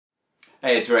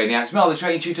Hey Terrainiacs, Mel the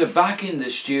Terrain Tutor back in the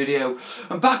studio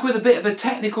and back with a bit of a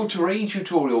technical terrain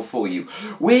tutorial for you.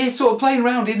 We're sort of playing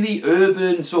around in the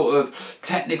urban sort of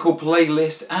technical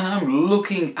playlist and I'm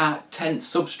looking at tent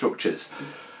substructures.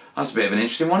 That's a bit of an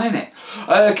interesting one, isn't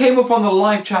it? Came up on the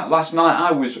live chat last night.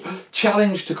 I was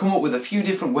challenged to come up with a few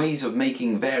different ways of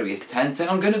making various tents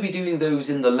and I'm going to be doing those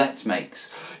in the Let's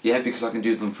Makes. Yeah, because I can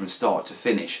do them from start to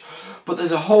finish. But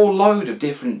there's a whole load of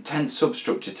different tent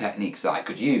substructure techniques that I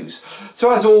could use.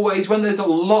 So as always, when there's a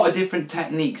lot of different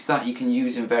techniques that you can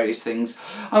use in various things,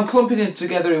 I'm clumping them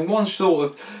together in one sort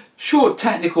of short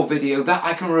technical video that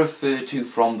I can refer to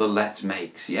from the Let's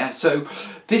Makes. Yeah, so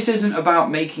this isn't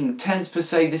about making tents per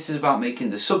se, this is about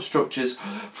making the substructures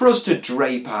for us to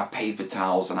drape our paper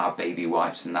towels and our baby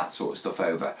wipes and that sort of stuff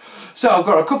over. So I've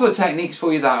got a couple of techniques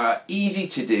for you that are easy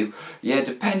to do, yeah,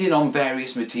 depending on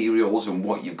various materials and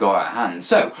what you've got at hand.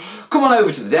 So come on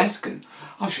over to the desk and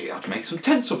I'll show you how to make some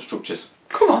tent substructures.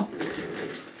 Come on.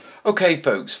 Okay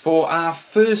folks, for our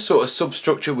first sort of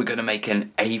substructure we're going to make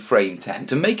an A-frame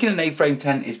tent. And making an A-frame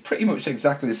tent is pretty much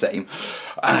exactly the same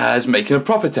as making a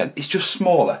proper tent. It's just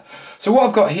smaller. So what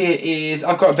I've got here is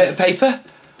I've got a bit of paper,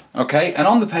 okay, and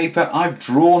on the paper I've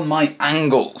drawn my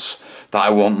angles that I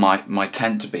want my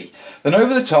tent to be. Then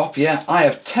over the top, yeah, I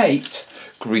have taped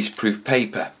greaseproof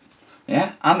paper,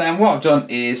 yeah, and then what I've done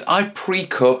is I've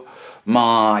pre-cut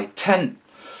my tent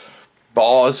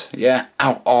bars, yeah,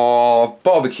 out of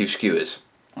barbecue skewers.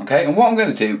 Okay, and what I'm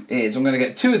going to do is I'm going to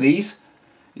get two of these,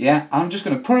 yeah, I'm just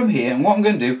going to put them here, and what I'm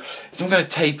going to do is I'm going to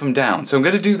tape them down. So I'm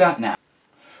going to do that now.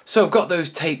 So I've got those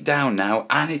taped down now,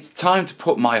 and it's time to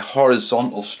put my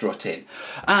horizontal strut in.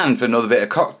 And for another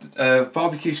bit of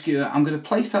barbecue skewer, I'm going to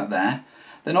place that there.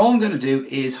 Then all I'm going to do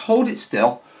is hold it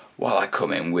still while I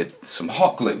come in with some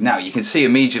hot glue. Now you can see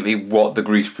immediately what the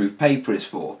greaseproof paper is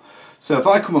for. So if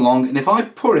I come along and if I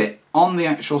put it on the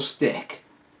actual stick,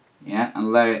 yeah,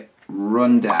 and let it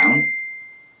run down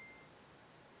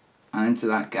and into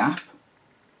that gap,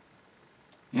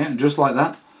 yeah, just like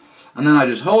that, and then I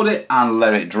just hold it and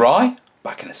let it dry.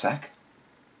 Back in a sec.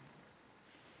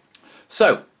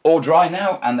 So all dry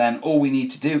now, and then all we need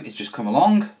to do is just come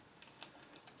along,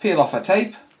 peel off our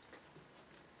tape,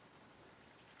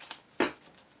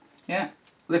 yeah,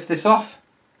 lift this off,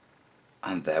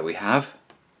 and there we have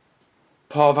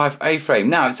part of our A-frame.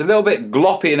 Now it's a little bit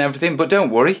gloppy and everything, but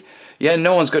don't worry, yeah,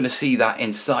 no one's going to see that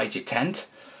inside your tent.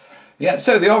 Yeah,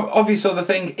 so the obvious other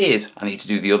thing is I need to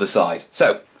do the other side.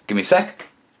 So give me a sec.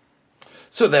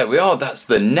 So there we are, that's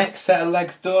the next set of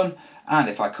legs done, and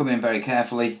if I come in very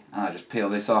carefully and I just peel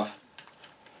this off,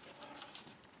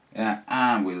 yeah,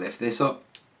 and we lift this up,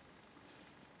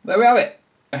 there we have it.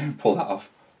 Pull that off.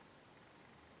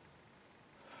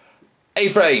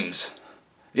 A-frames.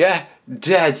 Yeah,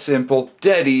 dead simple,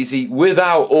 dead easy,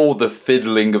 without all the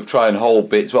fiddling of trying to hold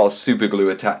bits while super glue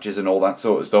attaches and all that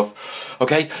sort of stuff.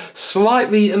 Okay,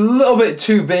 slightly, a little bit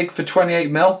too big for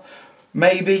 28mm,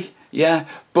 maybe, yeah,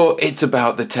 but it's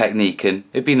about the technique, and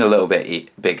it being a little bit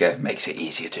bigger makes it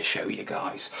easier to show you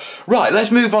guys. Right,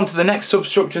 let's move on to the next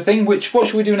substructure thing, what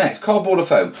should we do next? Cardboard or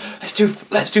foam?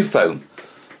 Let's do foam.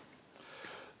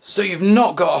 So you've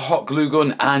not got a hot glue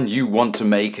gun and you want to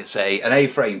make, say, an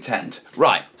A-frame tent.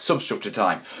 Right, substructure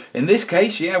time. In this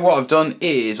case, yeah, what I've done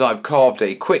is I've carved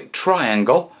a quick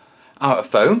triangle out of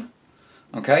foam,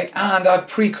 okay, and I've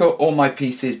pre-cut all my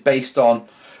pieces based on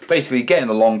basically getting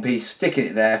the long piece, sticking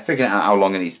it there, figuring out how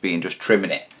long it needs to be and just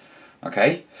trimming it,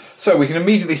 okay. So we can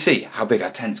immediately see how big our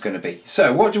tent's going to be.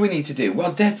 So what do we need to do?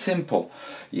 Well, dead simple,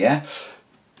 yeah.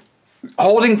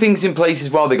 Holding things in places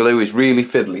while they glue is really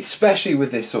fiddly, especially with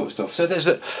this sort of stuff. So there's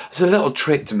a little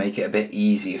trick to make it a bit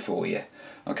easier for you.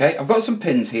 Okay, I've got some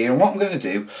pins here, and what I'm going to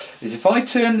do is if I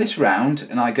turn this round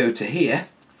and I go to here,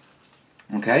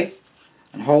 okay,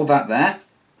 and hold that there,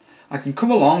 I can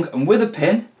come along and with a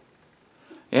pin,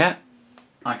 yeah,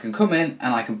 I can come in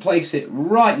and I can place it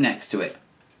right next to it.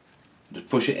 Just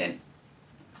push it in.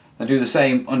 I do the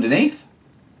same underneath,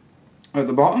 at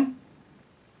the bottom.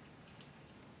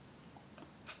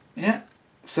 Yeah,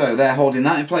 so they're holding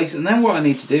that in place, and then what I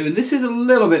need to do, and this is a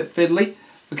little bit fiddly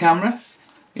for camera,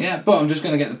 yeah, but I'm just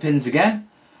going to get the pins again,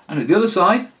 and at the other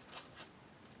side,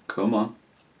 come on,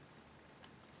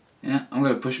 yeah, I'm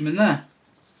going to push them in there,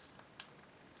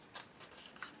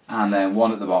 and then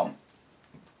one at the bottom.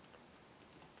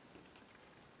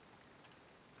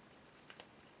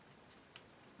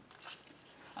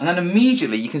 And then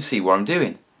immediately you can see what I'm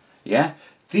doing, yeah.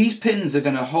 These pins are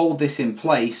going to hold this in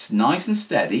place nice and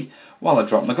steady while I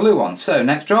drop my glue on. So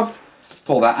next job,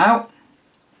 pull that out.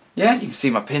 Yeah, you can see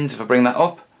my pins if I bring that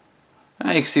up.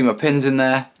 And you can see my pins in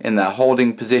their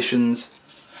holding positions.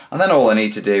 And then all I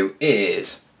need to do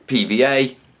is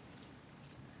PVA.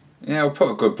 Yeah, we'll put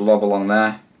a good blob along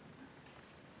there.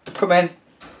 Come in.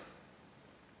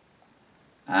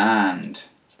 And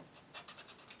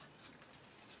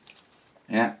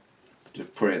yeah,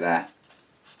 just put it there.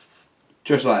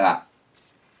 Just like that.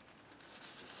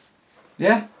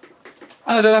 Yeah.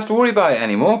 And I don't have to worry about it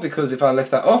anymore, because if I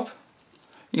lift that up,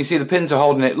 you can see the pins are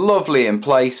holding it lovely in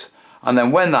place. And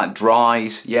then when that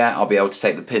dries, yeah, I'll be able to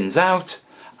take the pins out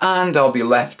and I'll be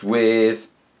left with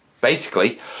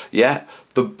basically, yeah,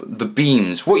 the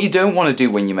beams. What you don't want to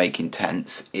do when you're making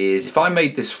tents is, if I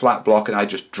made this flat block and I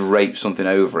just draped something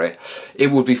over it, it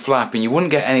would be flat and you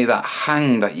wouldn't get any of that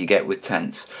hang that you get with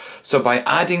tents. So by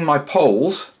adding my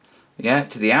poles, yeah,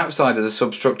 to the outside of the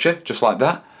substructure, just like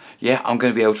that, yeah, I'm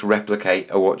going to be able to replicate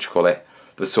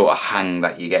the sort of hang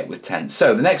that you get with tents.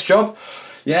 So the next job,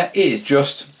 yeah, is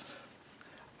just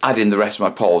add in the rest of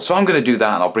my poles. So I'm going to do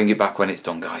that and I'll bring it back when it's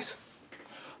done, guys.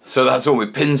 So that's all my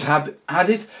pins have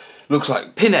added. Looks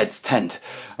like Pinhead's tent.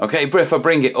 Okay, but if I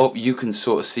bring it up, you can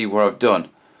sort of see what I've done.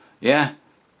 Yeah,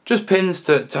 just pins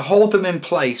to hold them in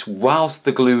place whilst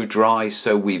the glue dries,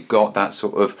 so we've got that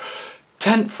sort of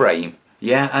tent frame.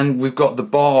 Yeah, and we've got the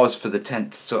bars for the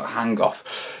tent to sort of hang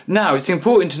off. Now, it's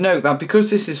important to note that because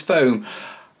this is foam,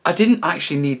 I didn't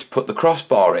actually need to put the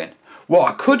crossbar in. What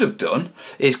I could have done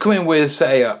is come in with,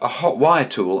 say, a hot wire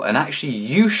tool and actually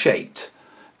U-shaped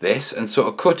this and sort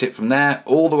of cut it from there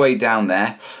all the way down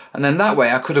there, and then that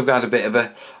way I could have got a bit of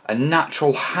a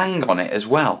natural hang on it as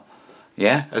well,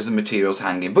 yeah, as the material's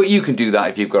hanging. But you can do that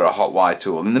if you've got a hot wire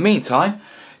tool. In the meantime,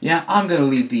 yeah, I'm going to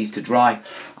leave these to dry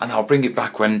and I'll bring it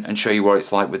back when and show you what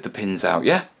it's like with the pins out,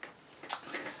 yeah?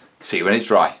 See you when it's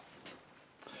dry.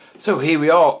 So here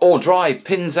we are, all dry,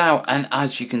 pins out, and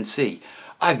as you can see,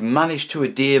 I've managed to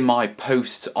adhere my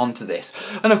posts onto this.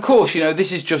 And of course, you know,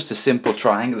 this is just a simple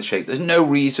triangular shape. There's no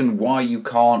reason why you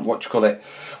can't,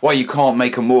 why you can't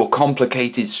make a more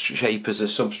complicated shape as a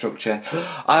substructure.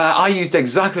 I used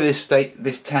exactly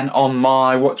this tent on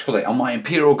my, on my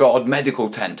Imperial Guard medical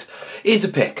tent. Here's a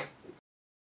pic.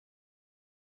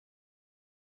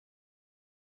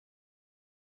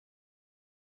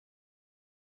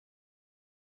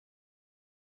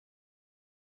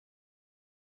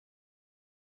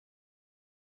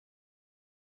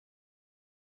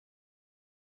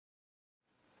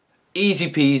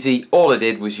 Easy peasy, all I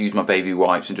did was use my baby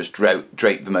wipes and just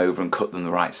drape them over and cut them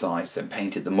the right size, then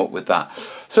painted them up with that.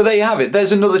 So there you have it.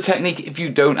 There's another technique if you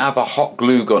don't have a hot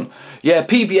glue gun. Yeah,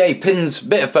 PVA, pins,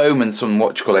 bit of foam and some,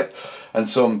 and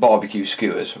some barbecue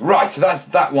skewers. Right, so that's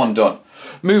that one done.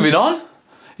 Moving on,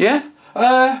 yeah,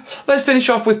 let's finish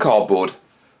off with cardboard.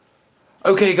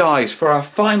 Okay guys, for our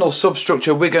final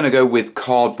substructure we're going to go with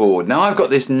cardboard. Now I've got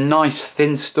this nice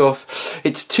thin stuff.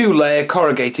 It's 2-layer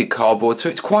corrugated cardboard, so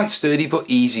it's quite sturdy but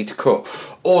easy to cut.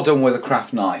 All done with a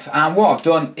craft knife. And what I've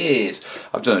done is,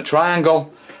 I've done a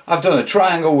triangle. I've done a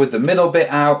triangle with the middle bit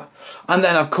out. And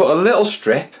then I've cut a little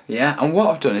strip, yeah. And what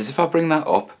I've done is, if I bring that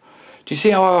up, do you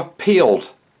see how I've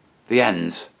peeled the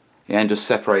ends? Yeah, and just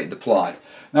separated the ply.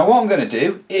 Now what I'm going to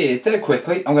do is, dead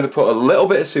quickly, I'm going to put a little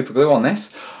bit of super glue on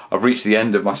this. I've reached the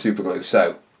end of my super glue,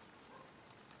 so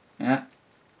yeah,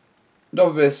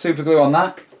 double bit of super glue on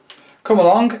that. Come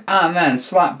along and then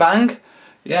slap bang,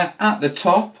 yeah, at the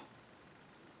top,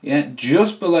 yeah,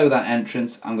 just below that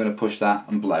entrance. I'm going to push that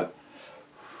and blow.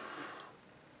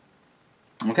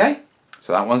 Okay,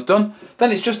 so that one's done.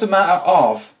 Then it's just a matter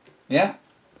of, yeah,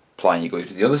 applying your glue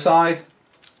to the other side.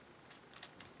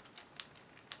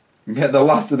 Get the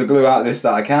last of the glue out of this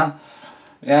that I can.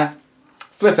 Yeah,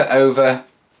 flip it over.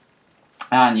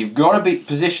 And you've got to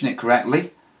position it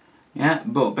correctly, yeah,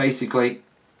 but basically,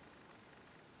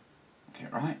 okay,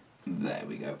 right, there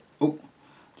we go. Oh,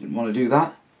 didn't want to do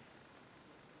that.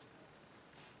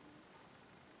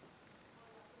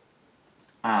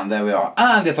 And there we are.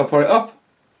 And if I put it up,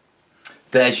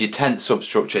 there's your tent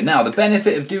substructure. Now, the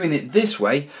benefit of doing it this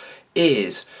way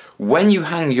is when you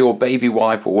hang your baby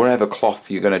wipe or whatever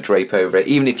cloth you're going to drape over it,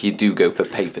 even if you do go for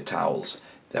paper towels,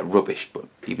 they're rubbish, but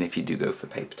even if you do go for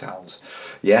paper towels,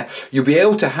 yeah, you'll be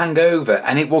able to hang over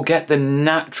and it will get the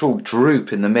natural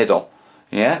droop in the middle,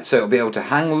 yeah, so it'll be able to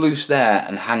hang loose there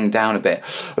and hang down a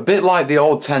bit like the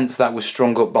old tents that were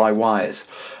strung up by wires.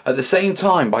 At the same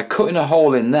time, by cutting a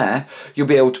hole in there, you'll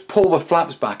be able to pull the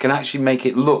flaps back and actually make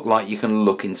it look like you can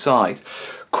look inside.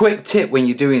 Quick tip when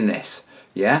you're doing this,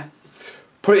 yeah,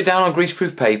 put it down on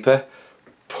greaseproof paper.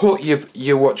 Put your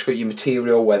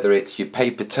material, whether it's your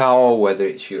paper towel, whether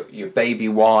it's your baby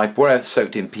wipe, whatever,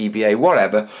 soaked in PVA,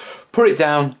 whatever, put it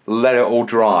down, let it all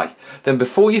dry. Then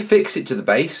before you fix it to the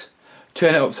base,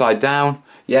 turn it upside down,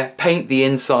 yeah, paint the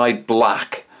inside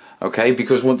black, okay,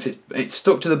 because once it's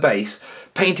stuck to the base,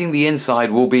 painting the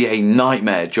inside will be a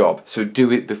nightmare job, so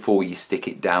do it before you stick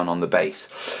it down on the base.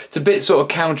 It's a bit sort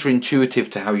of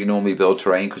counterintuitive to how you normally build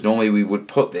terrain, because normally we would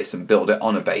put this and build it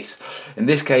on a base. In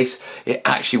this case, it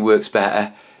actually works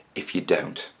better if you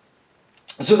don't.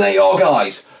 So there you are,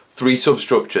 guys, 3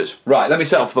 substructures. Right, let me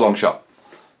set up for the long shot.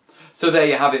 So there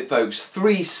you have it, folks,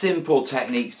 3 simple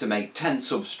techniques to make tent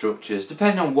substructures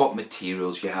depending on what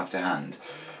materials you have to hand.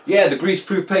 Yeah, the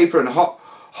greaseproof paper and hot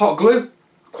glue,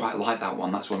 quite like that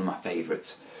one, that's one of my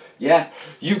favourites. Yeah,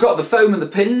 you've got the foam and the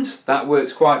pins, that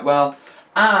works quite well.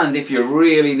 And if you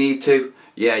really need to,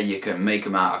 yeah, you can make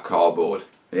them out of cardboard.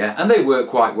 Yeah, and they work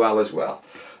quite well as well.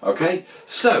 Okay,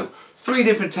 so 3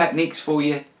 different techniques for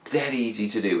you. Dead easy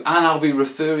to do, and I'll be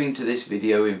referring to this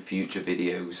video in future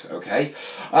videos, okay?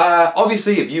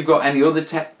 Obviously, if you've got any other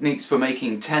techniques for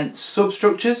making tent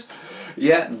substructures,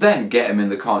 yeah, then get them in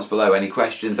the comments below. Any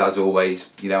questions, as always,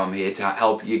 you know I'm here to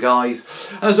help you guys.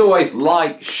 And as always,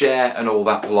 like, share, and all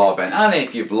that palaver. And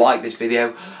if you've liked this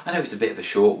video, I know it's a bit of a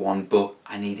short one, but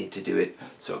I needed to do it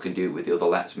so I can do it with the other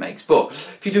Let's Makes. But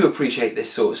if you do appreciate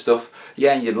this sort of stuff,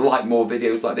 yeah, and you'd like more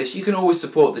videos like this, you can always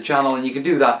support the channel, and you can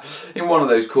do that in one of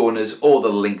those corners, or the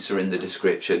links are in the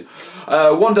description.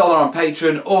 $1 on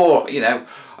Patreon, or, you know,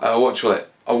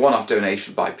 a one-off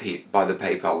donation by the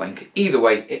PayPal link. Either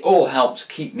way, it all helps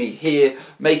keep me here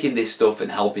making this stuff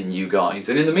and helping you guys.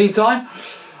 And in the meantime,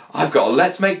 I've got a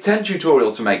Let's Make tent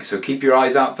tutorial to make, so keep your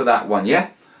eyes out for that one,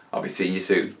 yeah? I'll be seeing you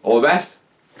soon. All the best.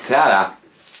 Ta-da!